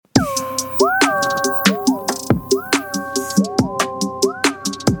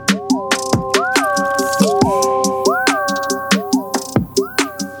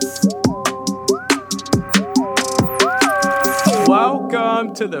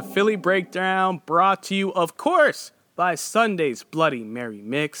Welcome to the Philly Breakdown, brought to you, of course, by Sunday's Bloody Mary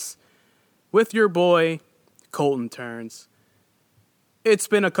Mix, with your boy, Colton Turns. It's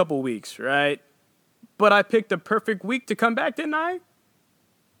been a couple weeks, right? But I picked a perfect week to come back, didn't I?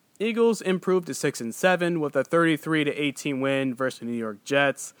 Eagles improved to 6-7 with a 33-18 win versus the New York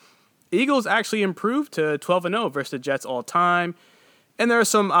Jets. Eagles actually improved to 12-0 versus the Jets all time. And there are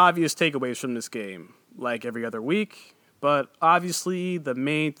some obvious takeaways from this game, like every other week. But obviously, the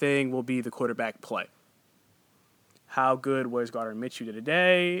main thing will be the quarterback play. How good was Gardner Minshew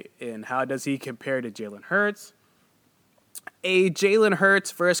today, and how does he compare to Jalen Hurts? A Jalen Hurts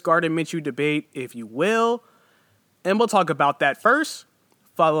versus Gardner Minshew debate, if you will. And we'll talk about that first,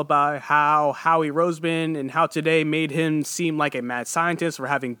 followed by how Howie Roseman and how today made him seem like a mad scientist for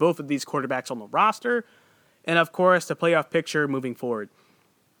having both of these quarterbacks on the roster. And, of course, the playoff picture moving forward.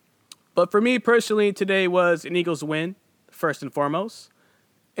 But for me personally, today was an Eagles win, first and foremost.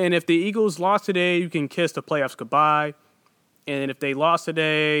 And if the Eagles lost today, you can kiss the playoffs goodbye. And if they lost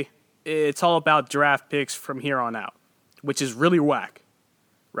today, it's all about draft picks from here on out, which is really whack,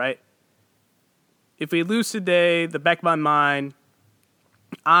 right? If we lose today, the back of my mind,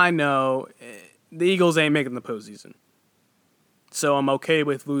 I know the Eagles ain't making the postseason. So I'm okay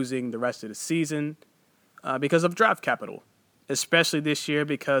with losing the rest of the season because of draft capital, especially this year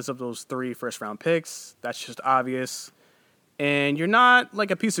because of those 3 first-round picks. That's just obvious. And you're not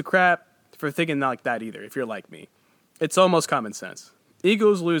like a piece of crap for thinking like that either, if you're like me. It's almost common sense.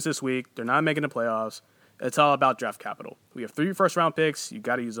 Eagles lose this week. They're not making the playoffs. It's all about draft capital. We have 3 first-round picks. You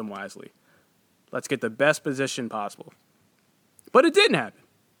got to use them wisely. Let's get the best position possible. But it didn't happen.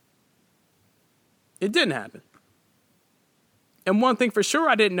 It didn't happen. And one thing for sure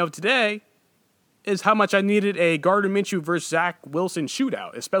I didn't know today is how much I needed a Gardner Minshew versus Zach Wilson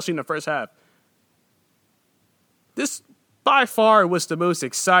shootout, especially in the first half. This, by far, was the most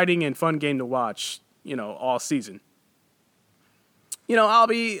exciting and fun game to watch, all season. I'll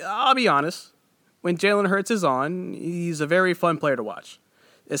be honest. When Jalen Hurts is on, he's a very fun player to watch,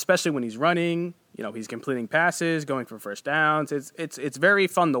 especially when he's running. He's completing passes, going for first downs. It's very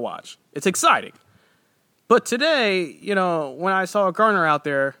fun to watch. It's exciting. But today, when I saw Gardner out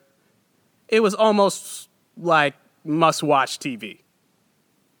there, it was almost like must-watch TV.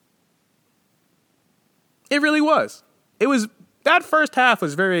 It really was. That first half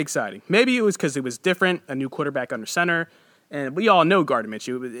was very exciting. Maybe it was because it was different, a new quarterback under center, and we all know Gardner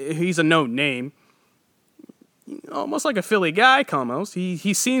Minshew. He's a known name. Almost like a Philly guy, almost.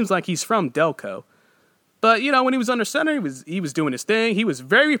 He seems like he's from Delco. But, when he was under center, he was doing his thing. He was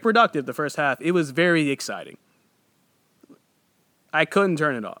very productive the first half. It was very exciting. I couldn't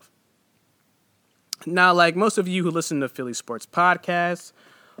turn it off. Now, like most of you who listen to Philly Sports Podcasts,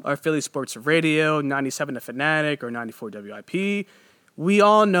 or Philly Sports Radio, 97 The Fanatic, or 94 WIP, we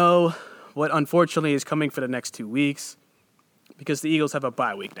all know what unfortunately is coming for the next 2 weeks, because the Eagles have a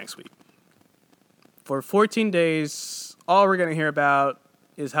bye week next week. For 14 days, all we're going to hear about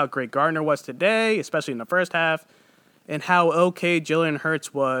is how great Gardner was today, especially in the first half, and how okay Jalen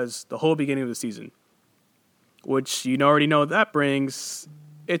Hurts was the whole beginning of the season. Which you already know that brings,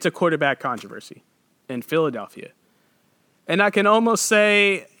 it's a quarterback controversy in Philadelphia. And I can almost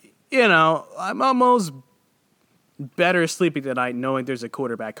say, I'm almost better sleeping tonight knowing there's a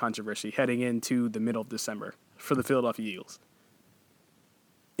quarterback controversy heading into the middle of December for the Philadelphia Eagles.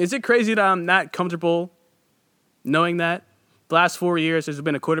 Is it crazy that I'm not comfortable knowing that? The last 4 years, there's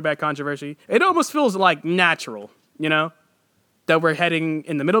been a quarterback controversy. It almost feels like natural, that we're heading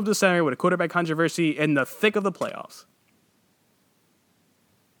in the middle of December with a quarterback controversy in the thick of the playoffs.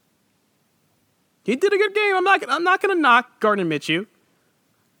 He did a good game. I'm not going to knock Gardner Minshew.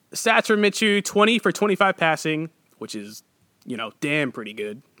 Stats for Minshew, 20 for 25 passing, which is, damn pretty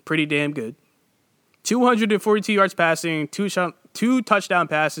good. Pretty damn good. 242 yards passing, two touchdown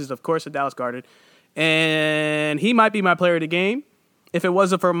passes, of course, to Dallas Gardner. And he might be my player of the game. If it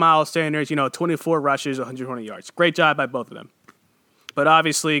wasn't for Miles Sanders, 24 rushes, 120 yards. Great job by both of them. But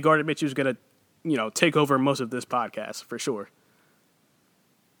obviously, Gardner Minshew is going to, take over most of this podcast for sure.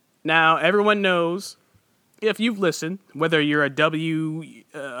 Now, everyone knows, if you've listened, whether you're a WIP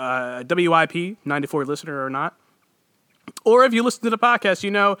 94 listener or not, or if you listen to the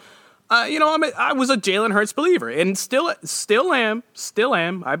podcast, I was a Jalen Hurts believer, and still am.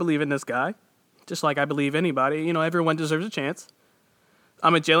 I believe in this guy, just like I believe anybody. Everyone deserves a chance.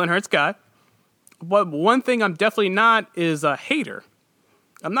 I'm a Jalen Hurts guy, but one thing I'm definitely not is a hater.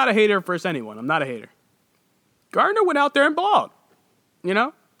 I'm not a hater versus anyone. I'm not a hater. Gardner went out there and balled. You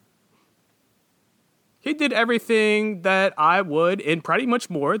know? He did everything that I would, and pretty much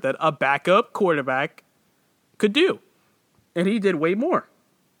more, that a backup quarterback could do. And he did way more.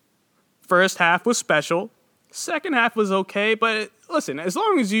 First half was special. Second half was okay. But listen, as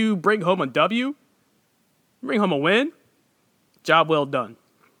long as you bring home a W, bring home a win, job well done.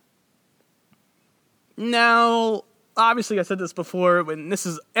 Now, obviously, I said this before, and this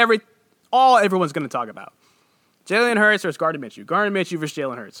is all everyone's going to talk about. Jalen Hurts versus Gardner Minshew. Gardner Minshew versus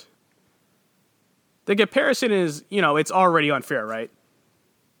Jalen Hurts. The comparison is, it's already unfair, right?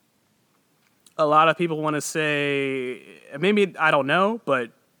 A lot of people want to say, maybe, I don't know,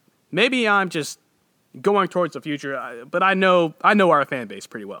 but maybe I'm just going towards the future. But I know our fan base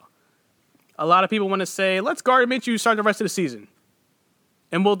pretty well. A lot of people want to say, let's Gardner Minshew start the rest of the season.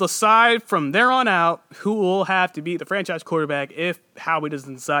 And we'll decide from there on out who will have to be the franchise quarterback if Howie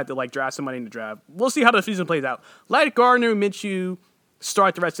doesn't decide to draft somebody in the draft. We'll see how the season plays out. Let Gardner Minshew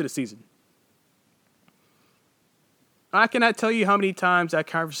start the rest of the season. I cannot tell you how many times that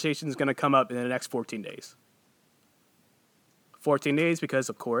conversation is going to come up in the next 14 days. 14 days because,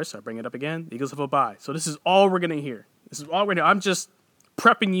 of course, I bring it up again, the Eagles have a bye. So this is all we're going to hear. This is all we're going to hear. I'm just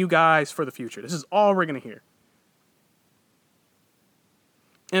prepping you guys for the future. This is all we're going to hear.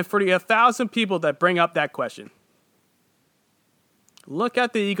 And for the 1,000 people that bring up that question, look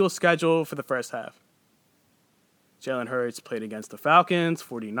at the Eagles' schedule for the first half. Jalen Hurts played against the Falcons,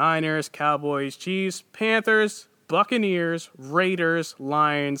 49ers, Cowboys, Chiefs, Panthers, Buccaneers, Raiders,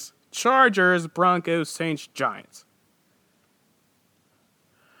 Lions, Chargers, Broncos, Saints, Giants.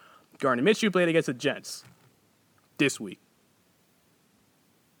 Gardner Minshew played against the Jets this week.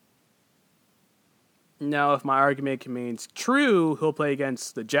 Now, if my argument remains true, he'll play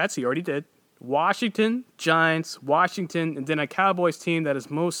against the Jets. He already did. Washington, Giants, Washington, and then a Cowboys team that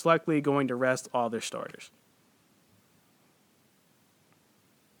is most likely going to rest all their starters.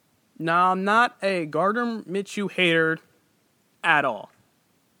 Now, I'm not a Gardner Minshew hater at all.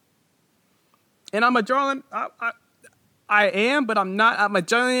 And I'm a Jalen, I am, but I'm not. I'm a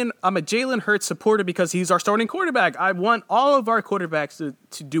Jalen Hurts supporter because he's our starting quarterback. I want all of our quarterbacks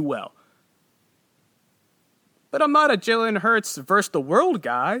to do well. But I'm not a Jalen Hurts versus the world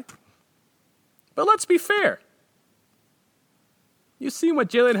guy. But let's be fair. You've seen what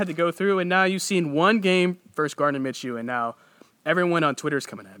Jalen had to go through, and now you've seen one game versus Gardner Minshew, and now everyone on Twitter is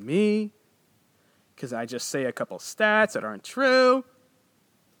coming at me because I just say a couple stats that aren't true.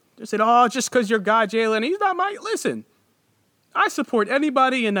 They said, just because your guy Jalen, he's not my... Listen, I support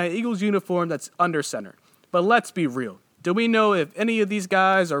anybody in that Eagles uniform that's under center. But let's be real. Do we know if any of these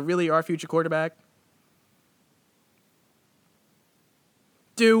guys are really our future quarterback?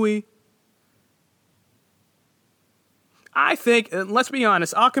 Do we? I think, let's be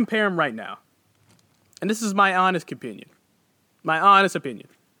honest, I'll compare them right now. And this is my honest opinion. My honest opinion.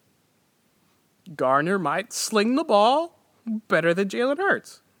 Gardner might sling the ball better than Jalen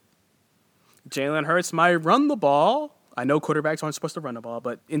Hurts. Jalen Hurts might run the ball. I know quarterbacks aren't supposed to run the ball,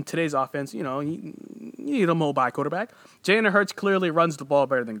 but in today's offense, you need a mobile quarterback. Jalen Hurts clearly runs the ball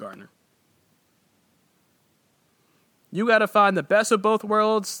better than Gardner. You got to find the best of both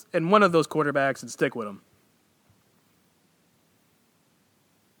worlds in one of those quarterbacks and stick with them.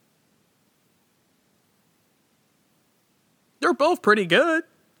 They're both pretty good.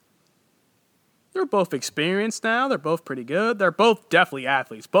 They're both experienced now. They're both pretty good. They're both definitely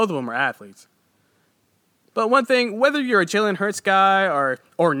athletes. Both of them are athletes. But one thing, whether you're a Jalen Hurts guy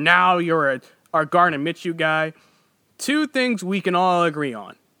or now you're a Gardner Minshew guy, two things we can all agree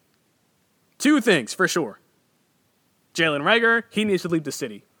on. Two things for sure. Jalen Reagor, he needs to leave the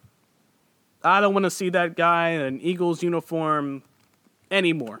city. I don't want to see that guy in an Eagles uniform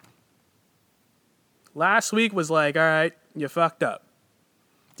anymore. Last week was like, all right, you fucked up.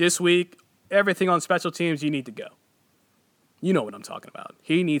 This week, everything on special teams, you need to go. You know what I'm talking about.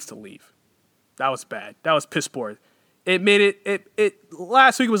 He needs to leave. That was bad. That was piss poor. It made it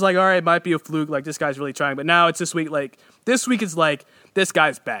last week was like, all right, it might be a fluke, like this guy's really trying, but now it's this week is like, this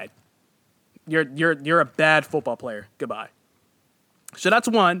guy's bad. You're a bad football player. Goodbye. So that's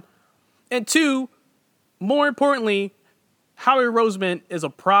one. And two, more importantly, Howie Roseman is a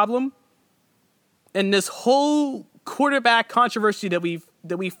problem. And this whole quarterback controversy that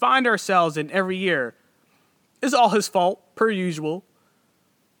we find ourselves in every year is all his fault, per usual.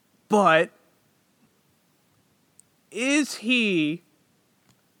 But is he,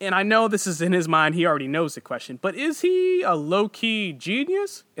 and I know this is in his mind, he already knows the question, but is he a low-key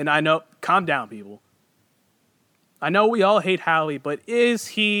genius? And I know, calm down, people. I know we all hate Howie, but is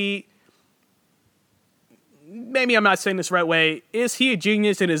he maybe I'm not saying this the right way. Is he a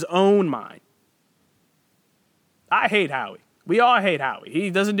genius in his own mind? I hate Howie. We all hate Howie.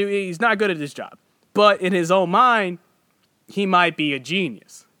 He's not good at his job. But in his own mind, he might be a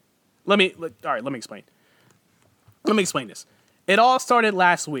genius. Let me explain. Let me explain this. It all started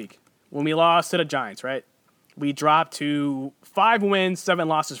last week when we lost to the Giants, right? We dropped to 5 wins, 7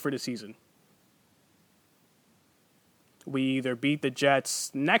 losses for the season. We either beat the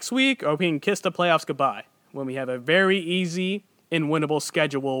Jets next week or we can kiss the playoffs goodbye when we have a very easy and winnable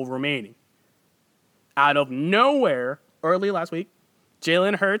schedule remaining. Out of nowhere, early last week,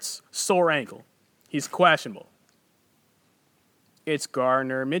 Jalen Hurts, sore ankle. He's questionable. It's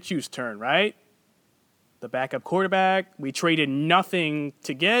Gardner Minshew's turn, right? The backup quarterback we traded nothing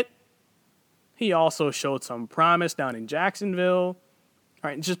to get. He also showed some promise down in Jacksonville.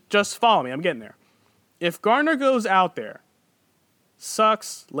 All right, just follow me. I'm getting there. If Gardner goes out there,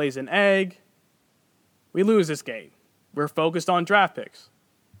 sucks, lays an egg, we lose this game. We're focused on draft picks.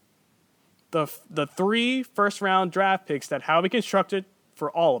 The 3 first-round draft picks that Howie constructed for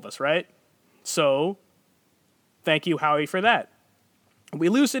all of us, right? So, thank you, Howie, for that. We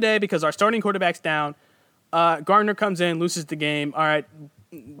lose today because our starting quarterback's down. Gardner comes in, loses the game. All right,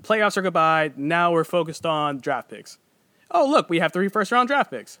 playoffs are goodbye. Now we're focused on draft picks. Oh, look, we have 3 first-round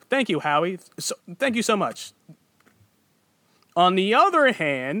draft picks. Thank you, Howie. Thank you so much. On the other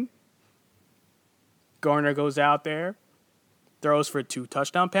hand, Gardner goes out there, throws for 2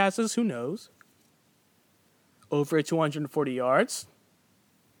 touchdown passes. Who knows? Over 240 yards.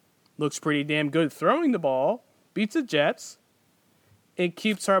 Looks pretty damn good throwing the ball. Beats the Jets. It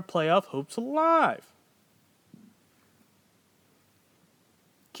keeps our playoff hopes alive.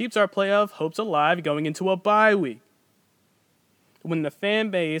 Keeps our playoff hopes alive going into a bye week. When the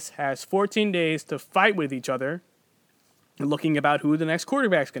fan base has 14 days to fight with each other, looking about who the next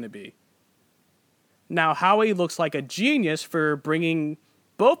quarterback's going to be. Now, Howie looks like a genius for bringing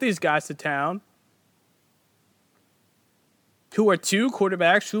both these guys to town, who are 2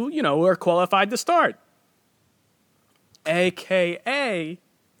 quarterbacks who, are qualified to start. AKA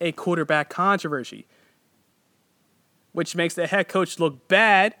a quarterback controversy, which makes the head coach look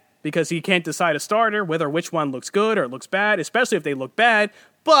bad because he can't decide a starter, whether which one looks good or looks bad, especially if they look bad,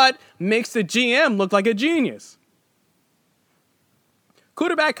 but makes the GM look like a genius.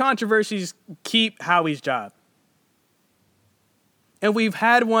 Quarterback controversies keep Howie's job. And we've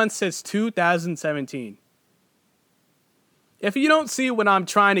had one since 2017. If you don't see what I'm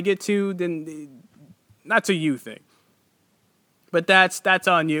trying to get to, then that's a you thing. But that's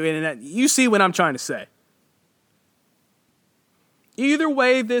on you, and you see what I'm trying to say. Either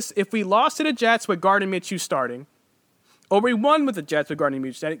way, if we lost to the Jets with Gardner Minshew starting, or we won with the Jets with Gardner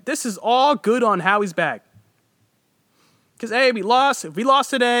Minshew starting, this is all good on Howie's back. Because, hey, we lost. If we lost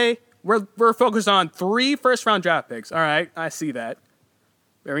today, we're focused on 3 first-round draft picks. All right, I see that.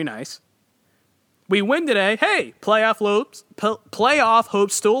 Very nice. We win today. Hey, playoff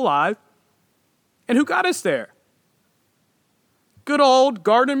hopes still alive. And who got us there? Good old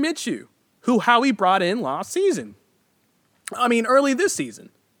Gardner Minshew, who Howie brought in last season. Early this season.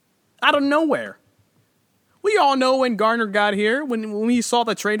 Out of nowhere. We all know when Gardner got here, when we saw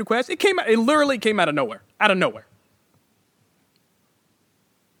the trade request, it literally came out of nowhere. Out of nowhere.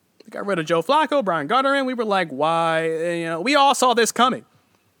 They got rid of Joe Flacco, Brian Gardner, and we were like, why? We all saw this coming.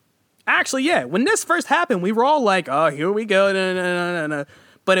 Actually, yeah, when this first happened, we were all like, oh, here we go. No.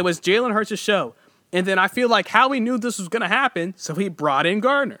 But it was Jalen Hurts' show. And then I feel like Howie knew this was going to happen, so he brought in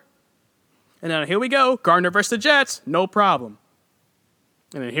Gardner. And then here we go, Gardner versus the Jets, no problem.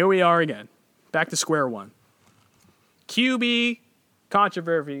 And then here we are again, back to square one. QB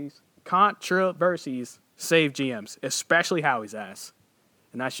controversies save GMs, especially Howie's ass.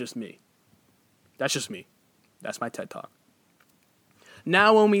 And that's just me. That's my TED Talk.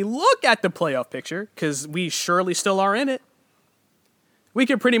 Now, when we look at the playoff picture, because we surely still are in it, we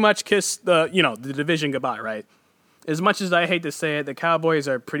can pretty much kiss the division goodbye, right? As much as I hate to say it, the Cowboys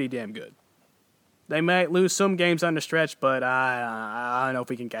are pretty damn good. They might lose some games on the stretch, but I don't know if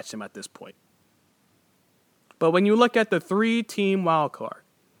we can catch them at this point. But when you look at the 3-team wild card,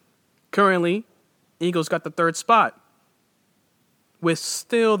 currently, Eagles got the 3rd spot, with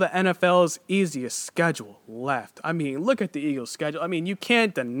still the NFL's easiest schedule left. Look at the Eagles' schedule. You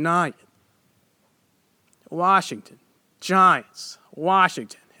can't deny it. Washington, Giants,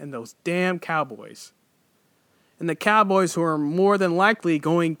 Washington, and those damn Cowboys. And the Cowboys, who are more than likely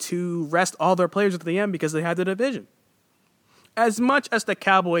going to rest all their players at the end because they had the division. As much as the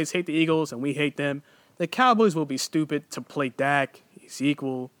Cowboys hate the Eagles and we hate them, the Cowboys will be stupid to play Dak,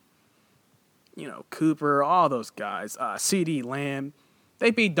 Ezekiel, Cooper, all those guys, CeeDee Lamb.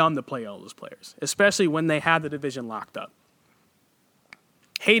 they'd be dumb to play all those players, especially when they had the division locked up.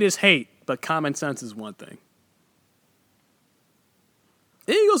 Hate is hate, but common sense is one thing.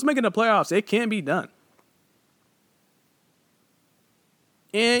 The Eagles making the playoffs, it can be done.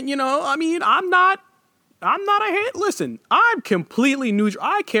 And, I'm not a hate. Listen, I'm completely neutral.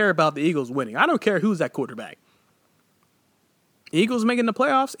 I care about the Eagles winning. I don't care who's that quarterback. Eagles making the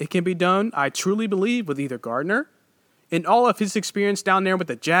playoffs, it can be done, I truly believe, with either Gardner and all of his experience down there with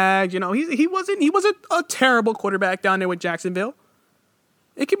the Jags. He wasn't a terrible quarterback down there with Jacksonville.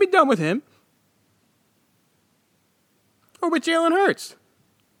 It can be done with him. Or with Jalen Hurts,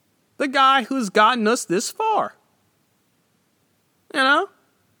 the guy who's gotten us this far.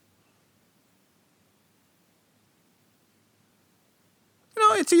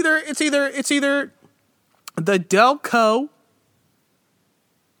 It's either the Delco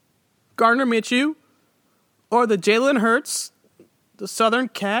Gardner Minshew or the Jalen Hurts, the Southern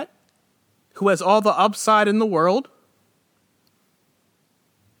Cat, who has all the upside in the world.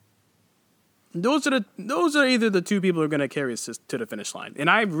 Those are either the two people who are going to carry us to the finish line. And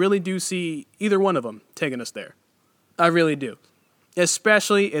I really do see either one of them taking us there. I really do.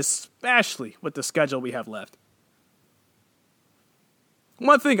 Especially with the schedule we have left.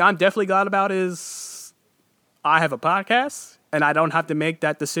 One thing I'm definitely glad about is I have a podcast and I don't have to make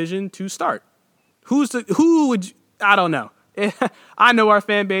that decision to start. I don't know. I know our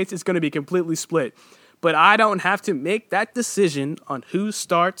fan base is going to be completely split, but I don't have to make that decision on who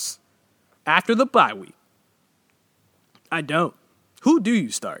starts after the bye week. I don't. Who do you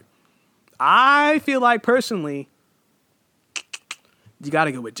start? I feel like personally, you got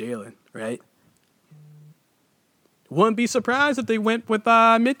to go with Jalen, right? Wouldn't be surprised if they went with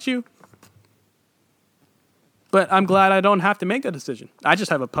Minshew. But I'm glad I don't have to make that decision. I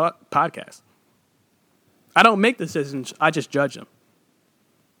just have a podcast. I don't make decisions. I just judge them.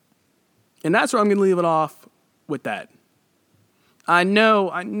 And that's where I'm going to leave it off with that. I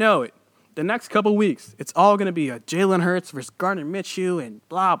know it. The next couple weeks, it's all going to be a Jalen Hurts versus Gardner Minshew and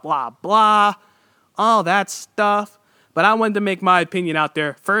blah, blah, blah. All that stuff. But I wanted to make my opinion out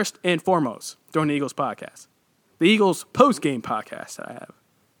there first and foremost during the Eagles podcast. The Eagles post-game podcast that I have.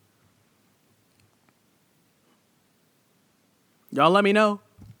 Y'all let me know.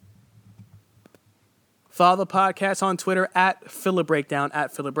 Follow the podcast on Twitter at Philly Breakdown,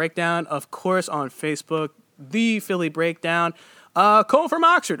 Of course, on Facebook, The Philly Breakdown. Cole from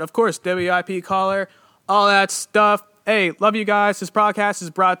Oxford, of course, WIP caller, all that stuff. Hey, love you guys. The podcast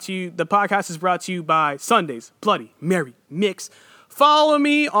is brought to you by Sunday's Bloody Mary Mix. Follow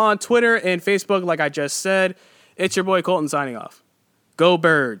me on Twitter and Facebook, like I just said. It's your boy Colton signing off. Go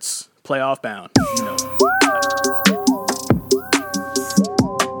Birds. Playoff bound.